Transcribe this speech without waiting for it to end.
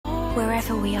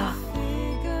wherever we are.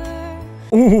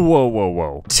 Whoa, whoa,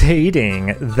 whoa.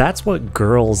 Dating, that's what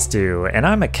girls do, and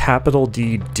I'm a capital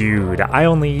D dude. I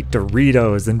only eat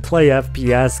Doritos and play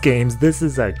FPS games. This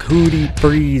is a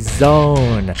cootie-free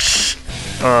zone.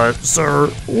 Sir,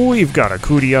 we've got a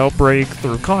cootie outbreak.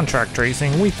 Through contract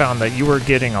tracing, we found that you were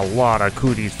getting a lot of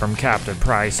cooties from Captain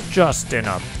Price, just in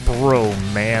a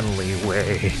bro-manly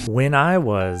way. When I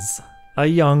was a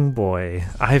young boy,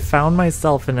 I found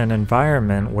myself in an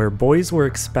environment where boys were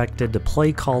expected to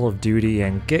play Call of Duty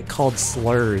and get called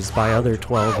slurs by other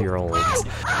 12-year-olds.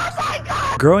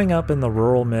 Growing up in the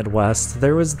rural Midwest,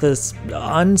 there was this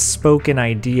unspoken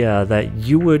idea that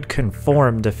you would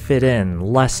conform to fit in,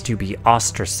 lest you be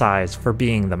ostracized for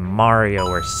being the Mario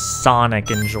or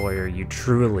Sonic enjoyer you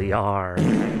truly are.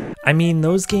 I mean,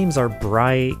 those games are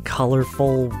bright,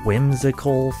 colorful,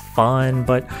 whimsical, fun,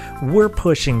 but we're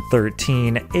pushing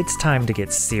 13, it's time to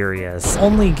get serious.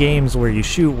 Only games where you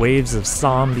shoot waves of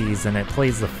zombies and it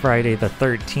plays the Friday the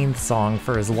 13th song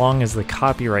for as long as the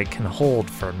copyright can hold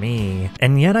for me.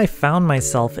 And yet I found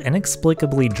myself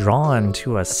inexplicably drawn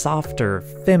to a softer,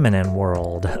 feminine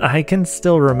world. I can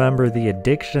still remember the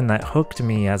addiction that hooked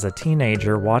me as a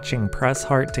teenager watching Press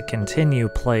Heart to Continue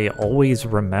play Always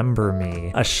Remember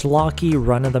Me, a schlocky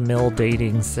run-of-the-mill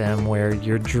dating sim where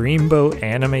your dreamboat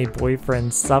anime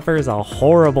boyfriend suffers a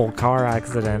horrible car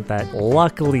accident that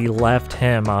luckily left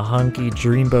him a hunky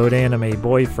dreamboat anime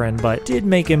boyfriend, but did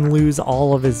make him lose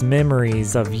all of his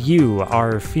memories of you,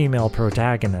 our female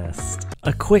protagonist.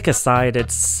 A quick aside,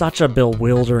 it's such a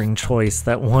bewildering choice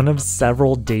that one of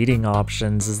several dating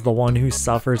options is the one who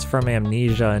suffers from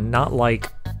amnesia and not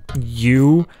like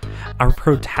you, our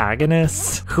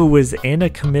protagonist, who was in a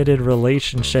committed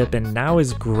relationship and now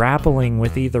is grappling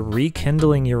with either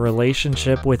rekindling your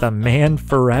relationship with a man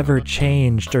forever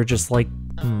changed or just like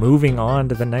moving on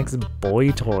to the next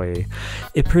boy toy.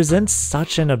 It presents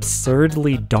such an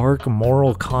absurdly dark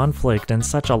moral conflict in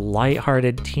such a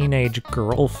lighthearted teenage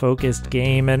girl-focused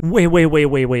game. And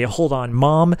wait, hold on,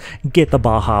 Mom, get the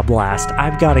Baja Blast.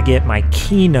 I've got to get my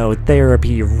keynote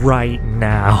therapy right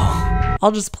now.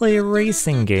 I'll just play a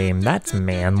racing game. That's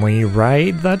manly,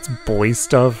 right? That's boy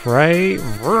stuff, right?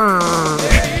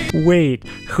 Wait,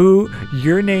 who?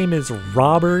 Your name is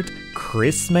Robert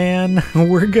Chrisman?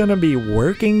 We're gonna be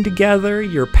working together?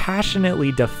 You're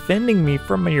passionately defending me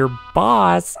from your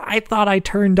boss? I thought I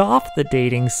turned off the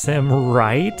dating sim,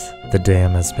 right? The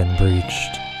dam has been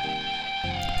breached.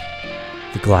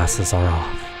 The glasses are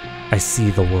off. I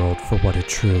see the world for what it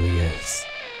truly is.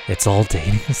 It's all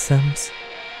dating sims?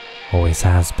 Always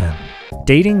has been.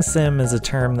 Dating sim is a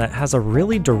term that has a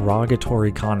really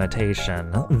derogatory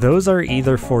connotation. Those are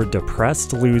either for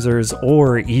depressed losers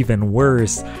or, even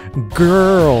worse,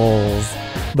 girls.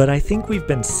 But I think we've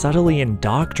been subtly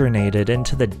indoctrinated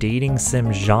into the dating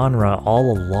sim genre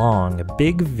all along.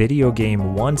 Big video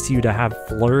game wants you to have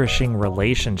flourishing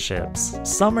relationships.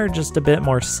 Some are just a bit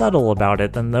more subtle about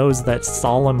it than those that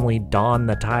solemnly don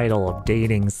the title of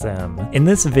dating sim. In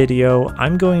this video,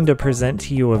 I'm going to present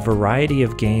to you a variety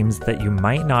of games that you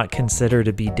might not consider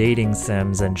to be dating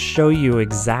sims and show you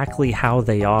exactly how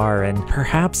they are, and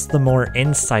perhaps the more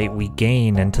insight we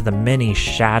gain into the many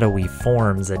shadowy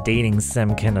forms a dating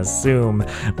sim can assume,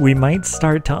 we might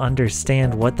start to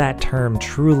understand what that term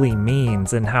truly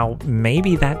means and how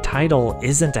maybe that title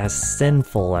isn't as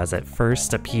sinful as it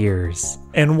first appears.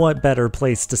 And what better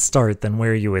place to start than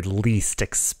where you would least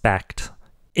expect?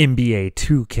 NBA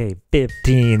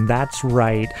 2K15, that's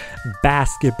right,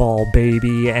 basketball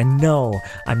baby. And no,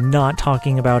 I'm not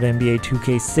talking about NBA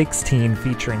 2K16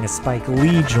 featuring a Spike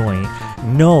Lee joint.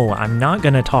 No, I'm not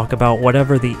gonna talk about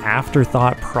whatever the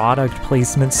afterthought product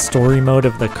placement story mode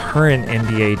of the current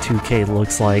NBA 2K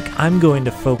looks like. I'm going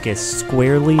to focus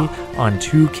squarely on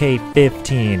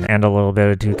 2K15 and a little bit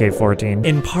of 2K14,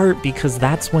 in part because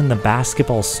that's when the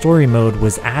basketball story mode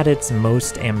was at its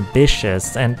most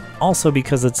ambitious, and also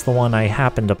because it's the one I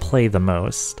happen to play the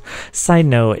most. Side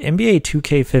note, NBA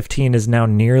 2K15 is now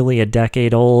nearly a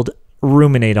decade old.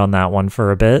 Ruminate on that one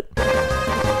for a bit.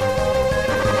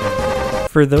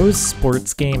 For those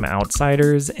sports game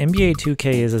outsiders, NBA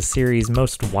 2K is a series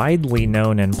most widely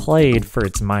known and played for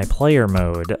its My Player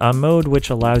mode, a mode which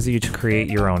allows you to create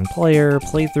your own player,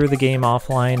 play through the game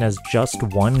offline as just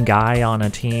one guy on a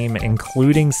team,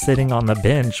 including sitting on the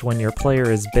bench when your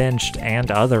player is benched and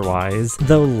otherwise,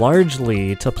 though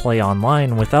largely to play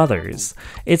online with others.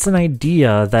 It's an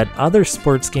idea that other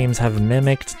sports games have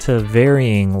mimicked to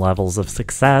varying levels of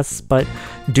success, but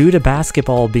due to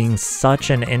basketball being such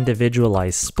an individualized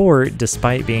individualized sport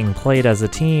despite being played as a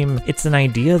team, it's an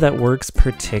idea that works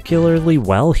particularly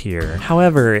well here.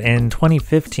 However, in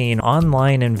 2015,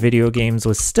 online in video games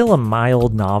was still a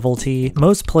mild novelty.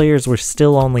 Most players were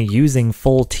still only using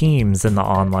full teams in the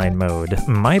online mode.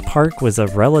 My Park was a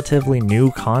relatively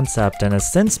new concept and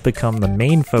has since become the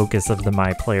main focus of the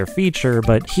My Player feature,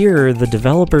 but here the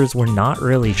developers were not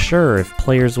really sure if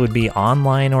players would be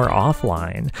online or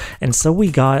offline, and so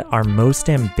we got our most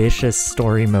ambitious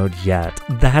story mode yet.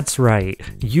 That's right,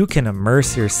 you can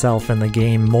immerse yourself in the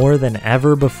game more than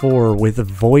ever before with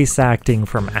voice acting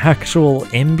from actual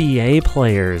NBA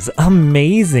players.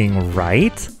 Amazing,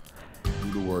 right?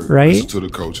 Do the work, right? listen to the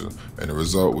culture, and the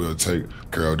result will take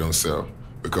care of themselves.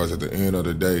 Because at the end of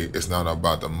the day, it's not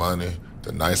about the money,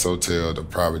 the nice hotel, the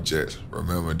private jets.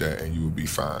 Remember that and you will be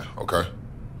fine, okay?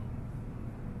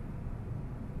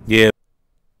 Yeah.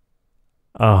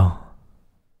 Oh.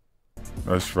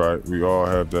 That's right. We all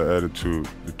have that attitude.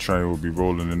 The train will be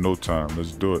rolling in no time.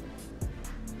 Let's do it.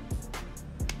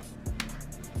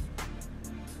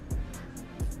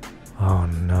 Oh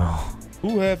no.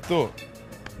 Who have thought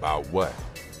About what?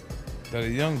 that a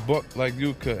young buck like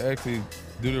you could actually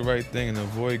do the right thing and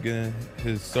avoid getting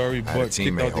his sorry I had a butt kicked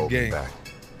teammate out the hold me game? back.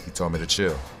 He told me to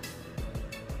chill.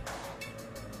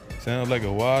 Sounds like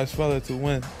a wise fella to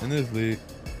win in this league.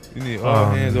 You need all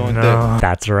hands on deck.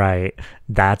 That's right.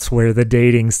 That's where the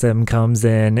dating sim comes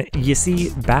in. You see,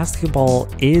 basketball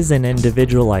is an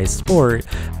individualized sport,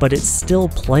 but it's still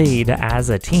played as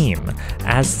a team.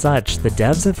 As such, the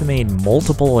devs have made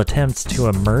multiple attempts to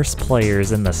immerse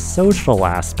players in the social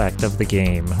aspect of the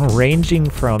game, ranging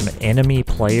from enemy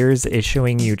players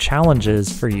issuing you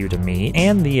challenges for you to meet,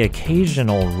 and the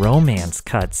occasional romance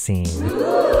cutscene.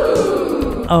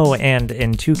 Oh, and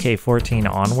in 2K14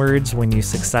 onwards, when you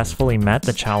successfully met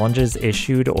the challenges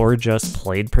issued or just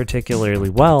played particularly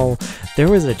well, there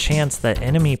was a chance that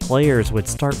enemy players would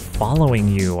start following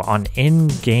you on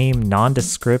in-game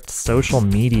nondescript social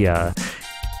media.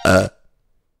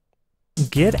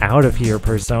 Get out of here,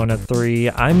 Persona 3.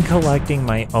 I'm collecting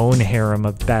my own harem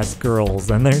of best girls,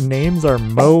 and their names are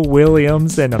Mo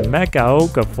Williams and Emeka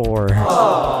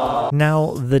Okafor.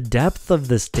 Now, the depth of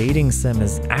this dating sim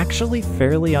is actually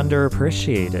fairly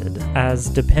underappreciated, as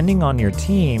depending on your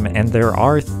team, and there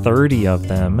are 30 of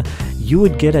them, you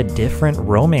would get a different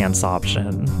romance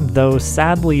option, though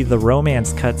sadly the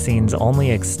romance cutscenes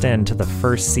only extend to the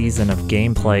first season of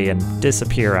gameplay and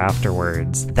disappear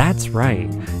afterwards. That's right,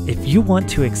 if you want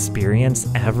to experience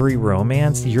every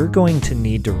romance, you're going to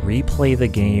need to replay the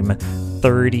game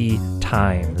 30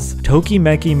 times.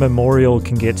 Tokimeki Memorial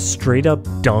can get straight up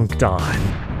dunked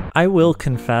on. I will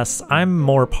confess, I'm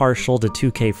more partial to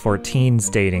 2K14's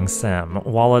dating sim.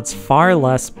 While it's far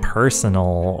less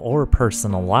personal or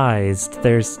personalized,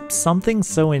 there's something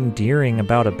so endearing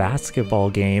about a basketball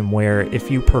game where if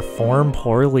you perform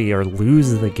poorly or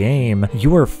lose the game,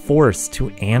 you are forced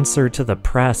to answer to the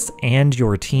press and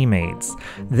your teammates.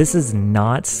 This is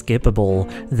not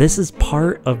skippable. This is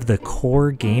part of the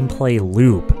core gameplay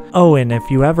loop. Oh, and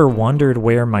if you ever wondered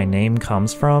where my name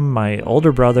comes from, my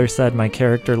older brother said my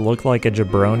character looked like a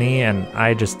jabroni, and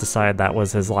I just decided that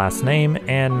was his last name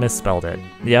and misspelled it.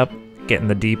 Yep. Getting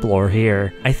the deep lore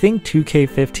here. I think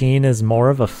 2K15 is more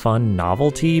of a fun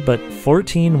novelty, but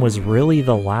 14 was really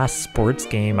the last sports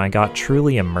game I got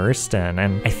truly immersed in,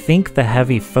 and I think the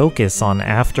heavy focus on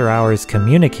after-hours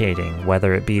communicating,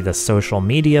 whether it be the social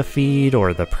media feed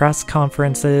or the press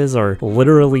conferences or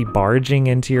literally barging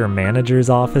into your manager's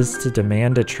office to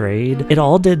demand a trade, it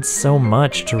all did so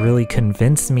much to really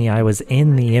convince me I was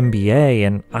in the NBA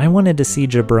and I wanted to see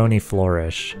Jabroni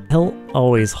flourish. He'll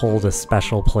always hold a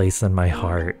special place in my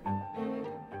heart.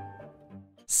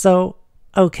 So,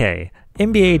 okay,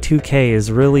 NBA 2K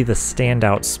is really the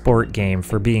standout sport game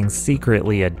for being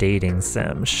secretly a dating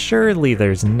sim. Surely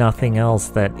there's nothing else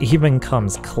that even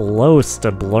comes close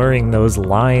to blurring those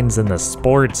lines in the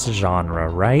sports genre,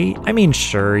 right? I mean,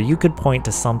 sure, you could point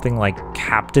to something like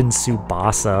Captain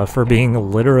Tsubasa for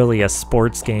being literally a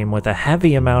sports game with a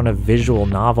heavy amount of visual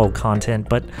novel content,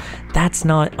 but that's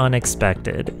not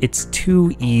unexpected. It's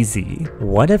too easy.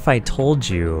 What if I told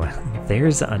you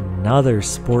there's another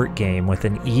sport game with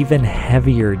an even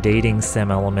heavier dating sim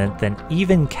element than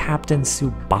even Captain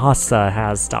Tsubasa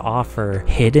has to offer,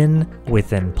 hidden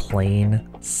within plain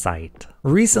Sight.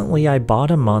 Recently, I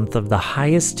bought a month of the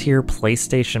highest tier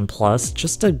PlayStation Plus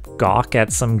just to gawk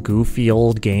at some goofy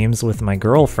old games with my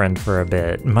girlfriend for a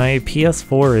bit. My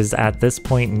PS4 is at this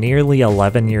point nearly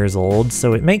 11 years old,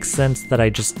 so it makes sense that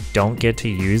I just don't get to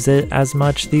use it as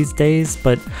much these days,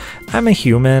 but I'm a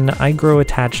human, I grow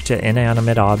attached to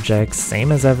inanimate objects,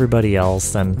 same as everybody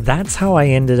else, and that's how I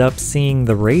ended up seeing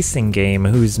the racing game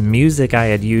whose music I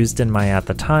had used in my at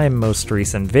the time most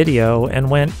recent video and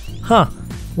went, huh.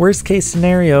 Worst case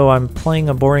scenario, I'm playing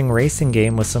a boring racing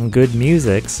game with some good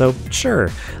music, so sure,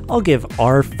 I'll give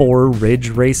R4 Ridge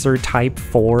Racer Type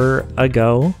 4 a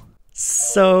go.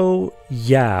 So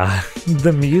yeah,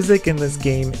 the music in this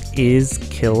game is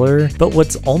killer, but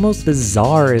what's almost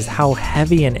bizarre is how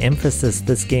heavy an emphasis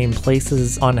this game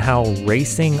places on how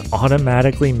racing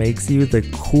automatically makes you the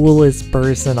coolest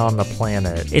person on the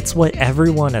planet. It's what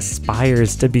everyone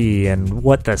aspires to be and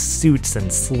what the suits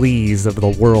and sleaze of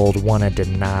the world want to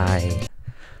deny.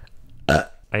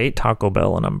 I ate Taco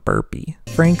Bell and I'm burpy.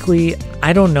 Frankly,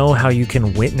 I don't know how you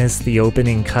can witness the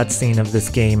opening cutscene of this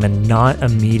game and not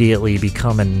immediately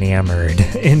become enamored.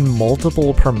 In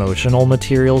multiple promotional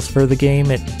materials for the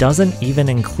game, it doesn't even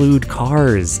include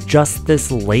cars, just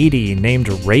this lady named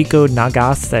Reiko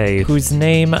Nagase, whose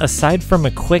name, aside from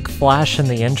a quick flash in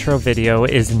the intro video,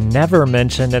 is never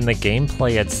mentioned in the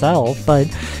gameplay itself, but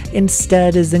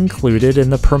instead is included in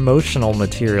the promotional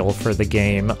material for the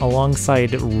game,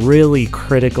 alongside really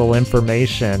critical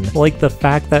information, like the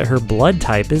fact that her blood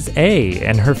type is A,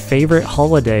 and her favorite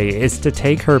holiday is to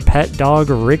take her pet dog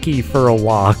Ricky for a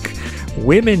walk.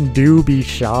 Women do be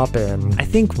shopping. I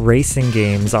think racing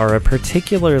games are a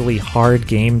particularly hard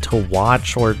game to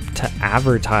watch or to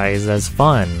advertise as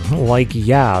fun. Like,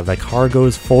 yeah, the car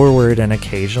goes forward and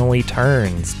occasionally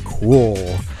turns.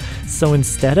 Cool. So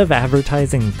instead of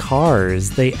advertising cars,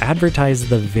 they advertise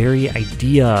the very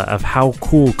idea of how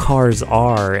cool cars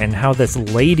are and how this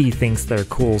lady thinks they're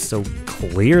cool, so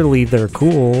clearly they're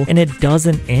cool. And it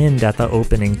doesn't end at the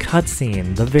opening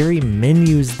cutscene. The very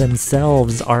menus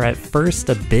themselves are at first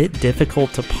a bit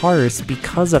difficult to parse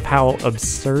because of how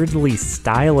absurdly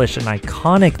stylish and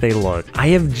iconic they look. I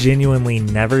have genuinely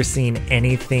never seen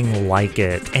anything like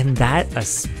it, and that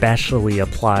especially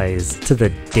applies to the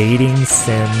dating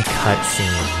sim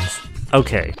cutscenes.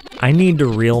 Okay, I need to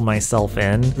reel myself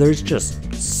in. There's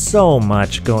just so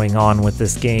much going on with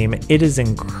this game, it is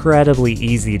incredibly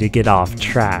easy to get off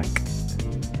track.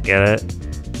 Get it?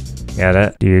 Get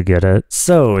it? Do you get it?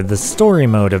 So, the story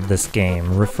mode of this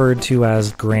game, referred to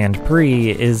as Grand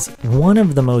Prix, is one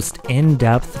of the most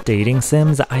in-depth dating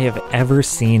sims I have ever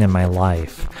seen in my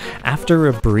life. After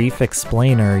a brief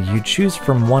explainer, you choose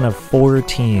from one of 4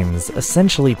 teams,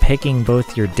 essentially picking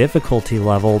both your difficulty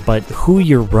level but who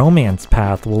your romance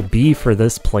path will be for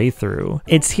this playthrough.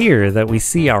 It's here that we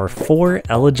see our 4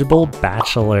 eligible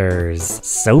bachelors.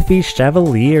 Sophie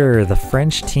Chevalier, the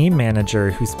French team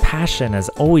manager whose passion has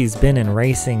always been in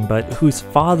racing, but whose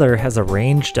father has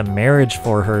arranged a marriage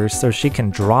for her so she can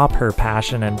drop her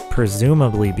passion and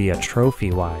presumably be a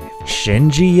trophy wife.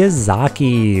 Shinji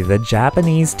Yazaki, the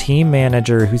Japanese team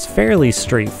manager who's fairly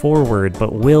straightforward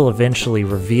but will eventually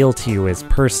reveal to you his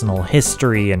personal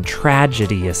history and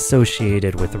tragedy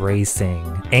associated with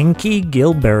racing. Enki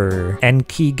Gilbert,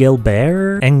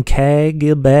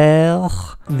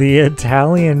 the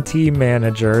Italian team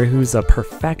manager who's a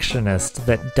perfectionist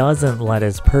that doesn't let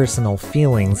his personal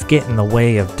feelings get in the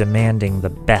way of demanding the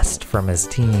best from his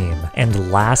team. And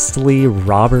lastly,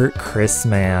 Robert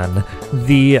Chrisman,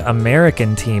 the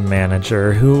American team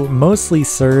manager who mostly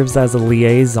serves as a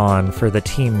liaison for the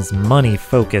team's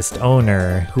money-focused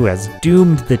owner, who has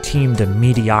doomed the team to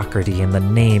mediocrity in the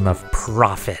name of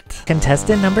profit.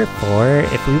 Contestant number 4,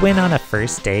 if we went on a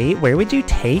first date, where would you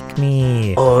take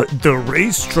me? The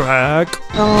racetrack.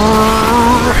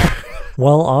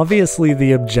 While obviously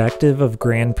the objective of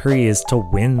Grand Prix is to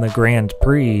win the Grand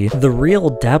Prix, the real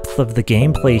depth of the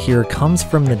gameplay here comes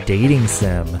from the dating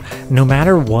sim. No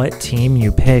matter what team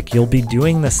you pick, you'll be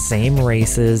doing the same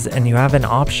races, and you have an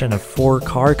option of 4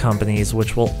 car companies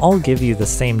which will all give you the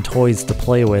same toys to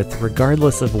play with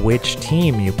regardless of which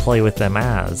team you play with them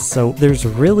as. So there's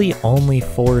really only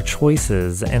 4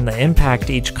 choices, and the impact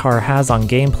each car has on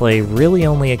gameplay really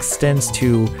only extends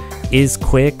to is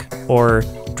quick or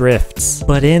drifts.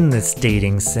 But in this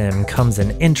dating sim comes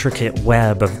an intricate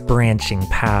web of branching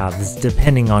paths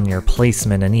depending on your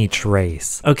placement in each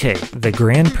race. Okay, the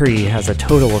Grand Prix has a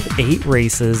total of 8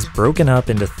 races broken up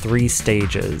into 3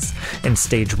 stages. In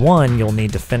stage 1, you'll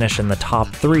need to finish in the top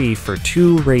 3 for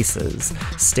 2 races,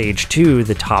 stage 2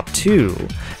 the top 2,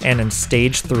 and in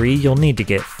stage 3 you'll need to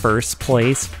get first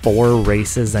place 4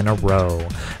 races in a row.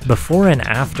 Before and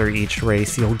after each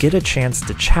race, you'll get a chance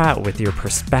to chat with your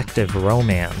prospective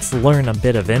romance, learn a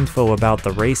bit of info about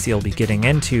the race you'll be getting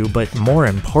into, but more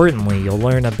importantly, you'll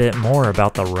learn a bit more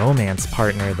about the romance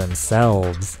partner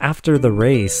themselves. After the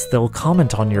race, they'll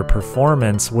comment on your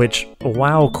performance, which,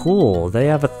 wow, cool, they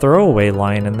have a throwaway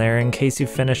line in there in case you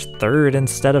finish 3rd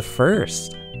instead of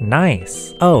 1st.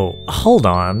 Nice. Oh, hold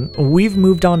on. We've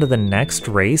moved on to the next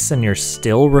race and you're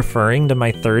still referring to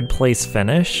my 3rd place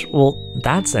finish? Well,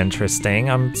 that's interesting.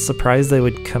 I'm surprised they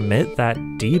would commit that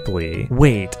deeply.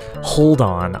 Wait, hold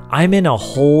on. I'm in a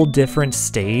whole different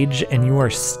stage and you are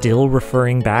still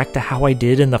referring back to how I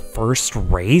did in the first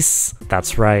race?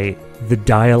 That's right. The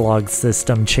dialogue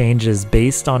system changes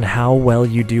based on how well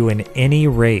you do in any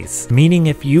race, meaning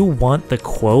if you want the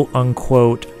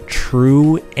quote-unquote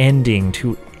true ending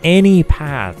to any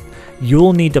path,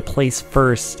 you'll need to place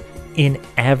first in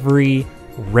every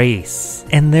race.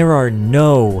 And there are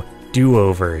no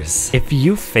do-overs. If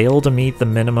you fail to meet the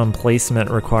minimum placement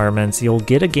requirements, you'll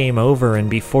get a game over and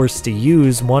be forced to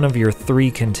use one of your 3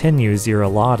 continues you're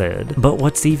allotted. But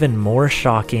what's even more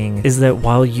shocking is that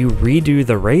while you redo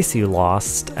the race you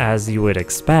lost, as you would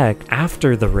expect,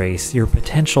 after the race, your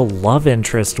potential love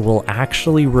interest will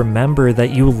actually remember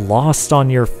that you lost on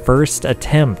your first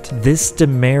attempt. This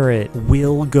demerit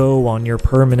will go on your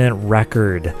permanent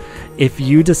record. If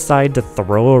you decide to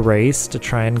throw a race to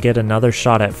try and get another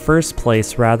shot at first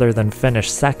place rather than finish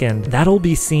 2nd, that'll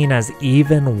be seen as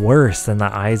even worse in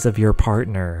the eyes of your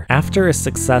partner. After a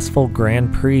successful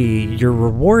Grand Prix, your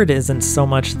reward isn't so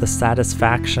much the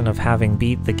satisfaction of having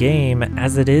beat the game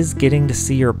as it is getting to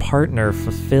see your partner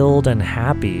fulfilled and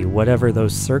happy, whatever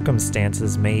those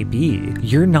circumstances may be.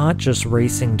 You're not just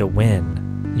racing to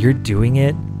win, you're doing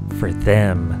it for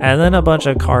them. And then a bunch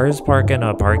of cars park in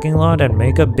a parking lot and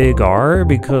make a big R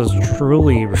because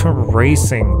truly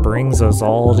racing brings us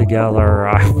all together.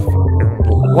 I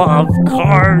love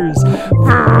cars.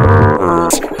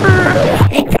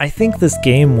 I think this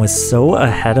game was so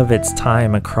ahead of its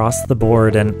time across the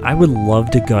board, and I would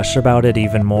love to gush about it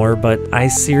even more, but I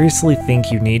seriously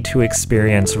think you need to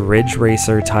experience Ridge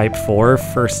Racer Type 4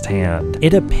 firsthand.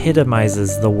 It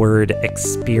epitomizes the word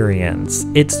experience.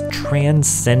 It's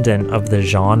transcendent of the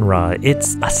genre.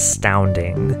 It's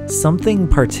astounding. Something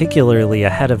particularly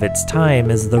ahead of its time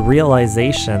is the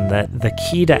realization that the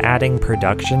key to adding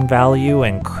production value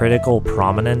and critical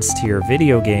prominence to your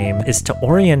video game is to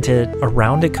orient it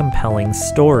around a compelling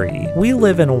story. We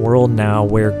live in a world now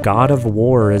where God of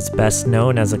War is best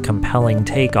known as a compelling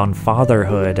take on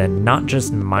fatherhood and not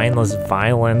just mindless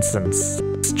violence and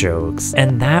sex jokes.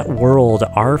 And that world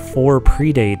R4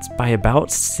 predates by about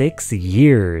 6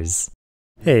 years.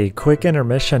 Hey, quick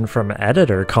intermission from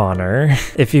editor Connor.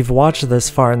 If you've watched this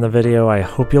far in the video, I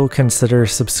hope you'll consider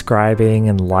subscribing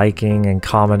and liking and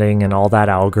commenting and all that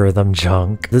algorithm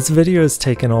junk. This video has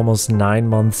taken almost 9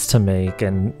 months to make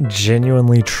and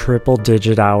genuinely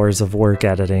triple-digit hours of work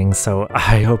editing, so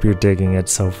I hope you're digging it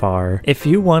so far. If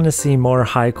you want to see more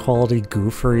high-quality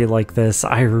goofery like this,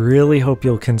 I really hope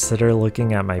you'll consider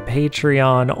looking at my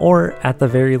Patreon, or at the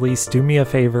very least, do me a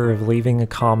favor of leaving a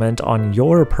comment on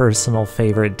your personal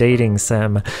favorite dating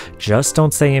sim. Just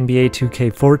don't say NBA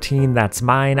 2K14, that's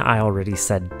mine, I already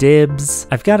said dibs.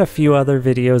 I've got a few other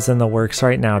videos in the works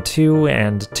right now too,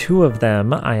 and 2 of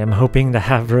them I am hoping to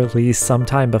have released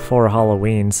sometime before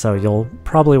Halloween, so you'll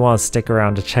probably want to stick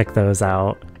around to check those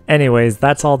out. Anyways,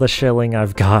 that's all the shilling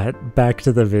I've got. Back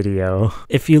to the video.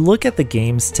 If you look at the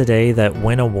games today that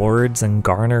win awards and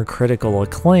garner critical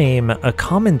acclaim, a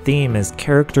common theme is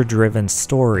character-driven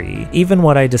story. Even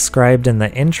what I described in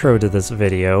the intro to this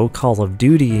video, Call of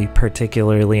Duty,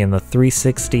 particularly in the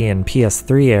 360 and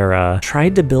PS3 era,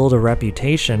 tried to build a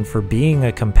reputation for being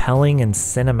a compelling and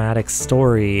cinematic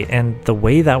story, and the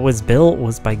way that was built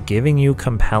was by giving you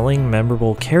compelling,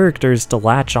 memorable characters to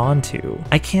latch onto.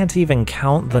 I can't even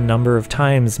count the number of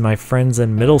times my friends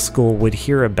in middle school would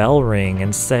hear a bell ring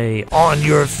and say, "On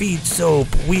your feet, Soap,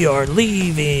 we are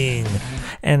leaving!"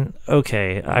 And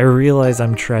Okay, I realize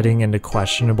I'm treading into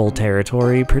questionable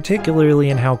territory, particularly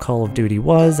in how Call of Duty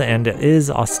was and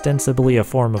is ostensibly a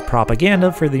form of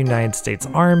propaganda for the United States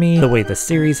Army, the way the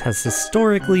series has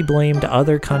historically blamed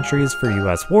other countries for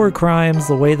US war crimes,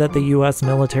 the way that the US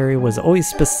military was always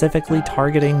specifically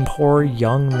targeting poor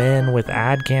young men with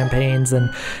ad campaigns,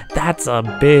 and that's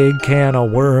a big can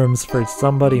of worms for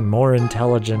somebody more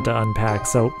intelligent to unpack,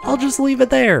 so I'll just leave it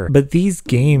there. But these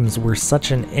games were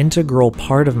such an integral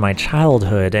part of my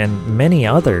childhood and many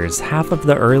others. Half of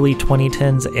the early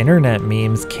 2010s internet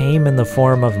memes came in the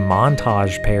form of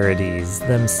montage parodies,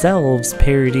 themselves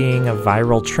parodying a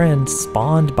viral trend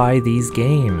spawned by these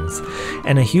games.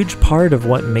 And a huge part of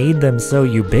what made them so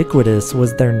ubiquitous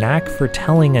was their knack for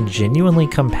telling a genuinely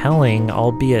compelling,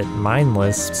 albeit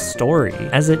mindless, story.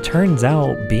 As it turns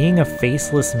out, being a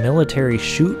faceless military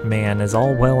shoot man is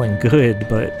all well and good,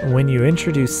 but when you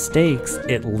introduce stakes,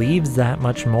 it leaves that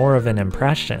much more of an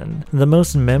impression. The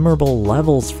most memorable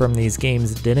levels from these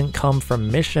games didn't come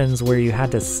from missions where you had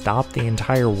to stop the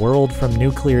entire world from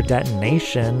nuclear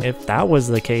detonation. If that was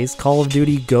the case, Call of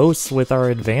Duty Ghosts with our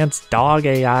advanced dog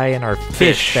AI and our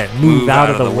fish that move out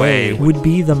of the way would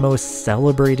be the most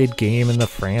celebrated game in the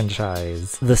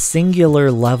franchise. The singular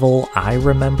level I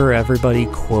remember everybody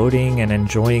quoting and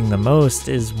enjoying the most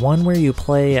is one where you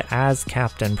play as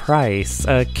Captain Price,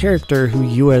 a character who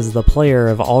you as the player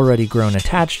have already grown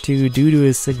attached to due to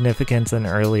his significance in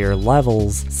earlier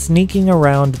levels, sneaking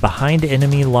around behind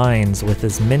enemy lines with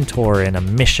his mentor in a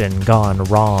mission gone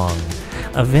wrong.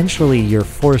 Eventually, you're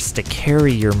forced to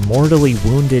carry your mortally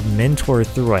wounded mentor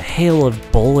through a hail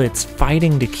of bullets,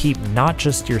 fighting to keep not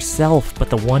just yourself, but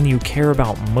the one you care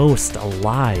about most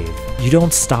alive. You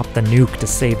don't stop the nuke to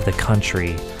save the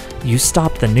country. You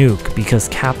stop the nuke because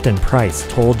Captain Price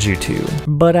told you to.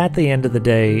 But at the end of the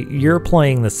day, you're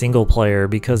playing the single player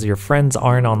because your friends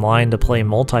aren't online to play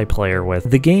multiplayer with.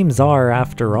 The games are,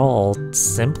 after all,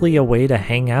 simply a way to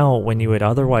hang out when you would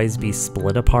otherwise be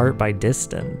split apart by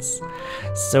distance.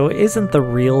 So isn't the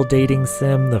real dating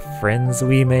sim the friends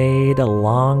we made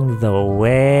along the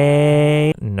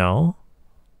way? No?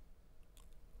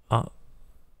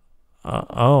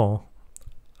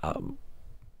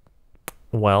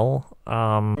 Well,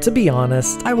 to be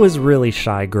honest, I was really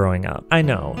shy growing up. I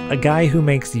know, a guy who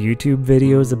makes YouTube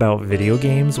videos about video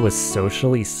games was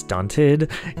socially stunted?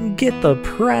 Get the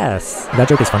press! That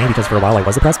joke is funny because for a while I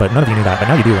was oppressed, but none of you knew that, but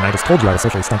now you do, and I just told you I was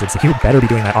socially stunted, so you better be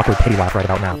doing that awkward pity laugh right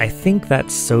about now. I think that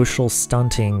social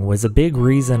stunting was a big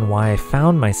reason why I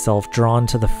found myself drawn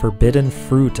to the forbidden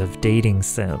fruit of dating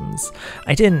sims.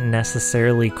 I didn't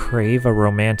necessarily crave a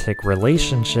romantic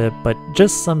relationship, but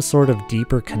just some sort of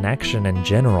deeper connection in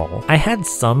general. I had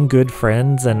some good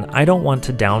friends, and I don't want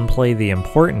to downplay the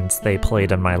importance they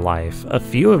played in my life. A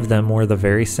few of them were the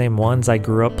very same ones I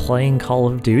grew up playing Call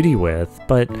of Duty with,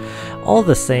 but all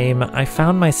the same, I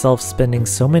found myself spending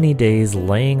so many days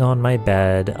laying on my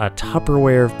bed, a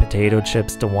Tupperware of potato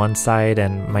chips to one side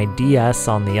and my DS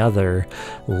on the other,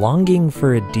 longing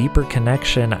for a deeper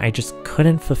connection I just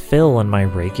couldn't fulfill in my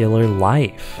regular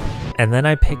life. And then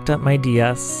I picked up my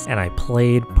DS and I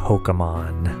played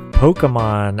Pokemon.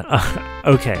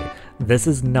 Okay, this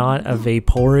is not a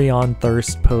Vaporeon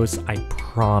thirst post, I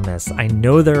promise. I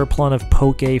know there are plenty of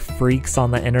Poke freaks on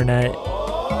the internet,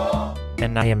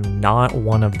 and I am not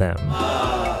one of them.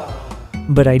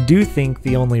 But I do think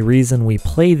the only reason we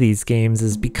play these games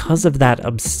is because of that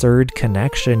absurd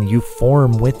connection you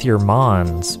form with your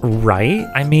mons, right?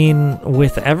 I mean,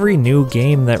 with every new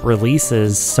game that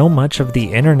releases, so much of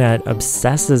the internet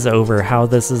obsesses over how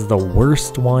this is the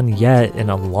worst one yet in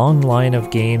a long line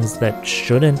of games that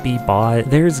shouldn't be bought.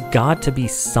 There's got to be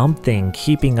something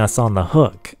keeping us on the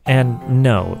hook. And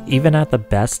no, even at the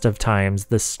best of times,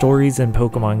 the stories in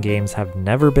Pokemon games have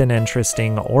never been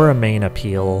interesting or a main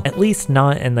appeal, at least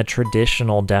not in the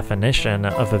traditional definition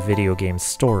of a video game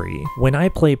story. When I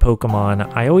play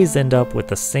Pokemon, I always end up with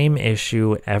the same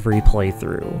issue every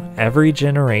playthrough. Every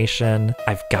generation,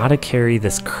 I've got to carry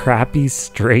this crappy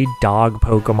stray dog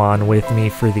Pokemon with me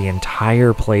for the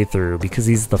entire playthrough because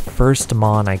he's the first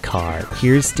mon I caught.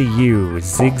 Here's to you,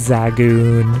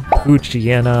 Zigzagoon,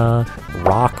 Poochyena,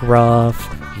 Rockruff,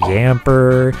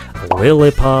 Yamper,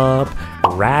 Lillipup,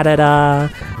 Rattata,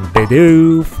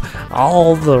 Bidoof,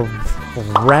 all the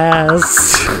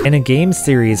rest. In a game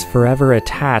series forever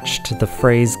attached to the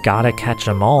phrase gotta catch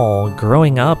 'em all,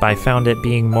 growing up I found it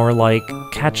being more like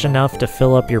catch enough to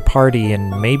fill up your party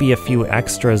and maybe a few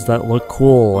extras that look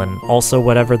cool and also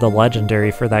whatever the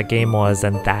legendary for that game was,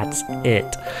 and that's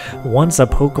it. Once a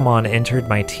Pokemon entered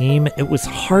my team, it was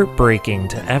heartbreaking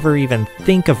to ever even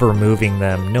think of removing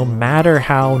them, no matter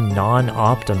how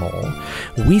non-optimal.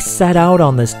 We set out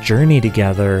on this journey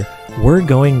together. We're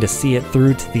going to see it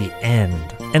through to the end.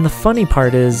 And the funny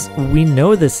part is, we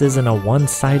know this isn't a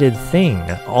one-sided thing.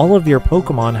 All of your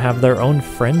Pokemon have their own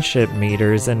friendship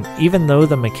meters, and even though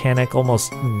the mechanic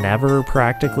almost never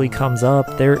practically comes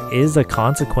up, there is a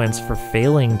consequence for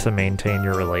failing to maintain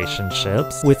your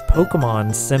relationships, with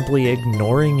Pokemon simply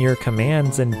ignoring your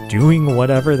commands and doing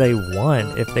whatever they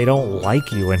want if they don't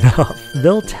like you enough.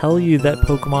 They'll tell you that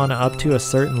Pokemon up to a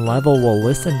certain level will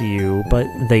listen to you, but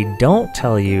they don't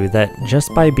tell you that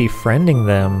just by befriending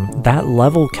them, that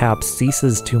level cap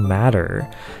ceases to matter.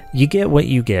 You get what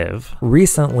you give.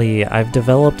 Recently, I've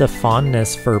developed a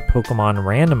fondness for Pokemon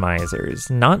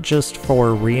randomizers, not just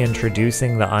for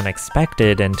reintroducing the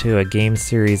unexpected into a game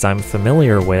series I'm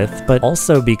familiar with, but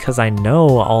also because I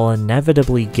know I'll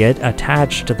inevitably get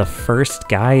attached to the first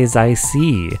guys I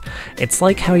see. It's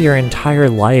like how your entire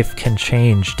life can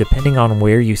change depending on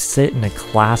where you sit in a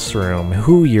classroom,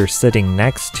 who you're sitting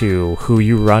next to, who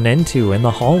you run into in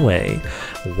the hallway.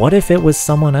 What if it was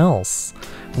someone else?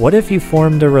 What if you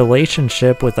formed a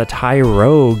relationship with a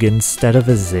Tyrogue instead of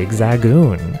a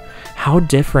Zigzagoon? How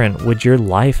different would your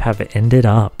life have ended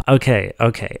up? Okay,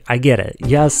 I get it.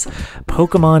 Yes,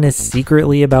 Pokemon is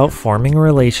secretly about forming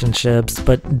relationships,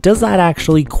 but does that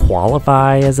actually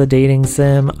qualify as a dating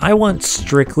sim? I want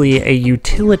strictly a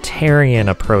utilitarian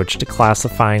approach to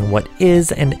classifying what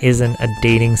is and isn't a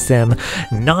dating sim,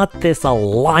 not this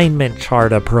alignment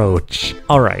chart approach.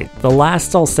 Alright, the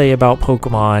last I'll say about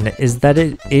Pokemon is that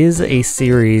it is a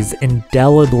series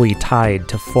indelibly tied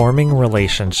to forming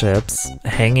relationships,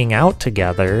 hanging out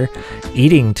together,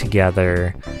 eating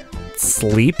together,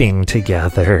 sleeping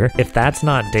together. If that's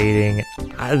not dating,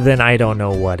 then I don't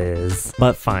know what is.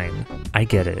 But fine, I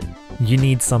get it. You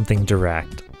need something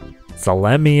direct. So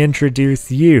let me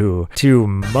introduce you to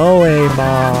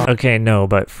Moema. Okay, no,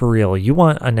 but for real, you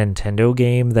want a Nintendo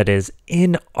game that is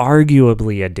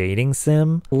inarguably a dating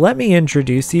sim? Let me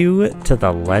introduce you to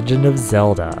The Legend of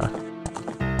Zelda.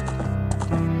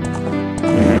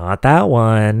 Not that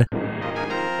one.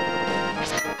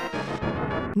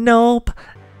 Nope.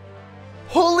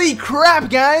 Holy crap,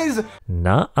 guys!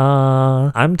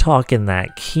 Nuh-uh. I'm talking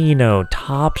that Kino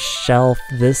top shelf,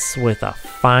 this with a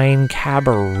fine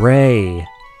cabaret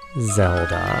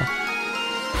Zelda.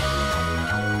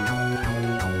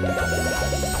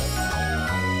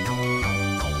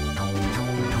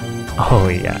 Oh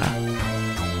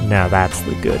yeah. Now that's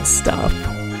the good stuff.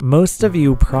 Most of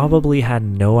you probably had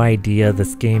no idea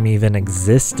this game even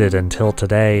existed until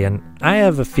today, and I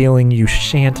have a feeling you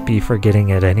shan't be forgetting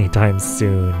it anytime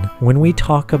soon. When we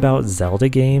talk about Zelda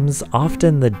games,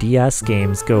 often the DS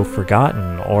games go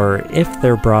forgotten, or if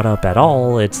they're brought up at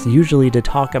all, it's usually to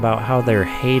talk about how they're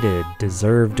hated,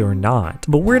 deserved or not.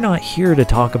 But we're not here to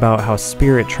talk about how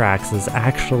Spirit Tracks is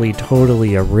actually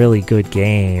totally a really good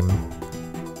game.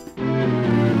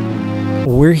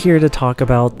 We're here to talk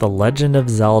about The Legend of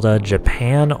Zelda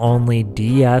Japan-only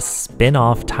DS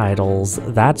spin-off titles.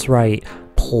 That's right,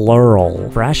 plural.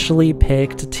 Freshly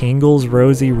picked, Tingle's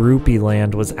Rosy Rupee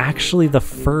Land was actually the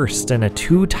first in a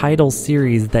two-title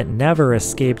series that never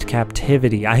escaped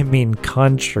captivity, I mean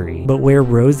country. But where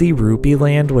Rosy Rupee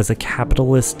Land was a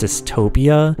capitalist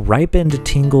dystopia, Ripened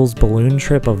Tingle's Balloon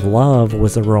Trip of Love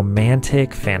was a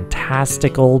romantic,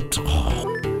 fantastical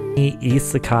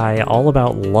isekai all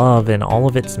about love in all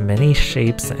of its many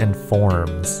shapes and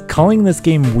forms. Calling this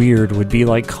game weird would be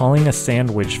like calling a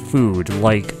sandwich food,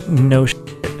 like no shit.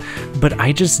 But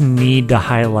I just need to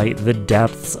highlight the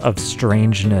depths of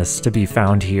strangeness to be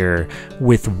found here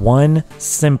with one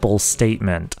simple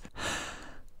statement.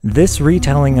 This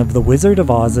retelling of The Wizard of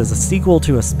Oz is a sequel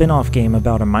to a spin-off game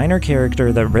about a minor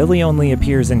character that really only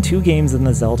appears in 2 games in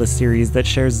the Zelda series that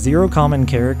shares 0 common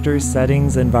characters,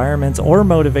 settings, environments, or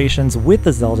motivations with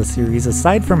the Zelda series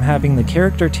aside from having the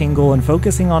character Tingle and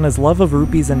focusing on his love of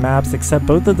rupees and maps, except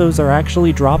both of those are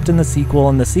actually dropped in the sequel,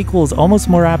 and the sequel is almost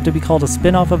more apt to be called a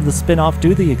spin-off of the spin-off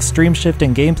due to the extreme shift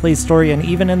in gameplay, story, and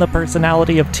even in the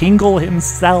personality of Tingle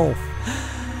himself.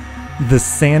 The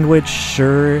sandwich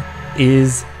sure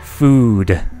is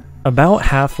food. About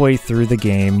halfway through the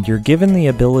game, you're given the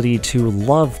ability to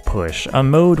love push, a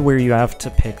mode where you have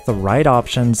to pick the right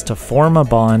options to form a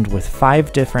bond with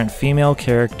 5 different female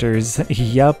characters.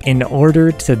 Yup, in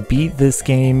order to beat this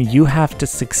game, you have to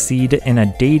succeed in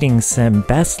a dating sim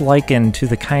best likened to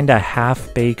the kinda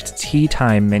half-baked tea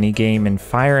time minigame in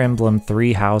Fire Emblem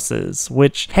 3 Houses,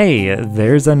 which, hey,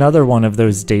 there's another one of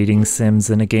those dating sims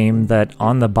in a game that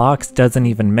on the box doesn't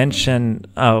even mention,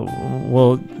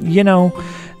 well, you know,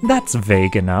 that's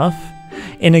vague enough.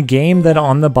 In a game that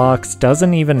on the box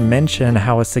doesn't even mention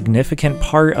how a significant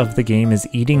part of the game is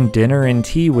eating dinner and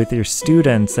tea with your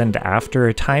students, and after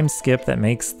a time skip that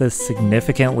makes this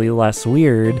significantly less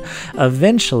weird,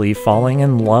 eventually falling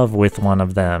in love with one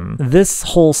of them. This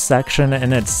whole section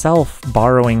in itself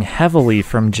borrowing heavily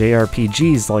from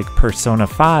JRPGs like Persona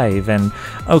 5, and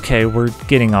okay, we're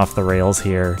getting off the rails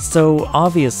here. So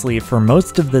obviously for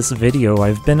most of this video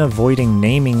I've been avoiding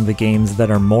naming the games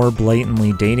that are more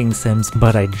blatantly dating sims,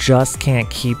 but I just can't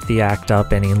keep the act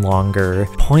up any longer.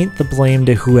 Point the blame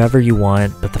to whoever you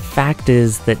want, but the fact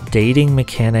is that dating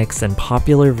mechanics in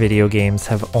popular video games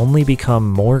have only become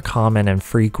more common and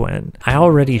frequent. I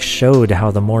already showed how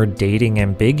the more dating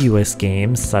ambiguous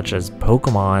games, such as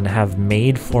Pokemon, have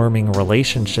made forming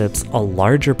relationships a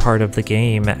larger part of the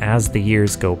game as the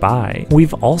years go by.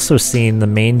 We've also seen the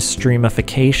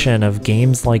mainstreamification of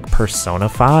games like Persona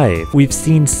 5. We've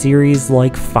seen series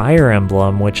like Fire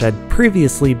Emblem, which had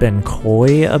previously been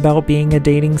coy about being a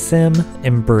dating sim,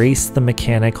 embrace the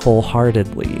mechanic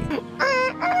wholeheartedly.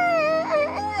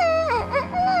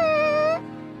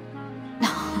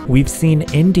 We've seen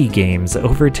indie games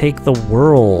overtake the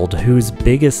world whose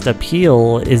biggest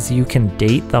appeal is you can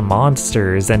date the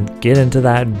monsters and get into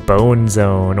that bone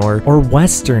zone, or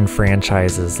Western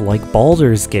franchises like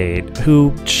Baldur's Gate,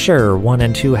 who, sure, 1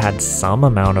 and 2 had some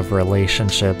amount of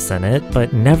relationships in it,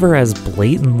 but never as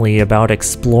blatantly about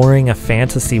exploring a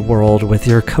fantasy world with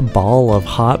your cabal of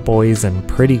hot boys and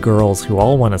pretty girls who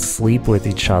all want to sleep with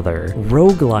each other.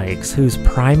 Roguelikes, whose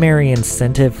primary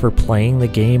incentive for playing the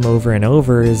game over and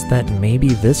over is that maybe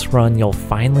this run you'll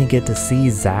finally get to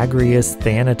see Zagreus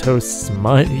Thanatos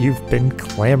smut you've been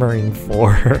clamoring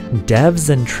for. Devs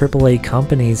and AAA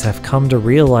companies have come to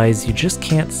realize you just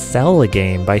can't sell a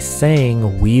game by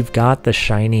saying we've got the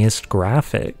shiniest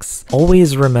graphics.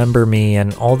 Always Remember Me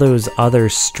and all those other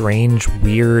strange,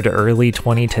 weird early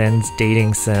 2010s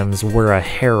dating sims were a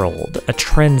herald, a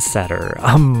trendsetter,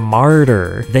 a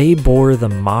martyr. They bore the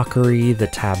mockery, the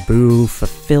taboo,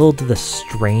 fulfilled the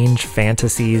strange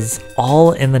fantasies,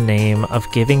 all in the name of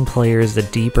giving players a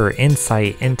deeper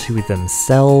insight into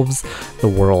themselves, the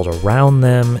world around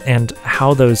them, and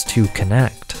how those two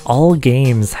connect. All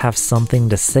games have something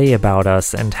to say about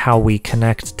us and how we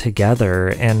connect together,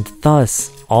 and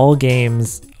thus, all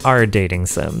games are dating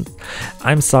sims.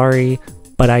 I'm sorry,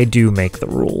 but I do make the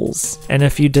rules. And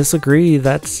if you disagree,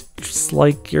 that's just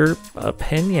like your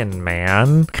opinion,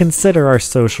 man. Consider our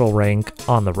social rank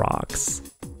on the rocks.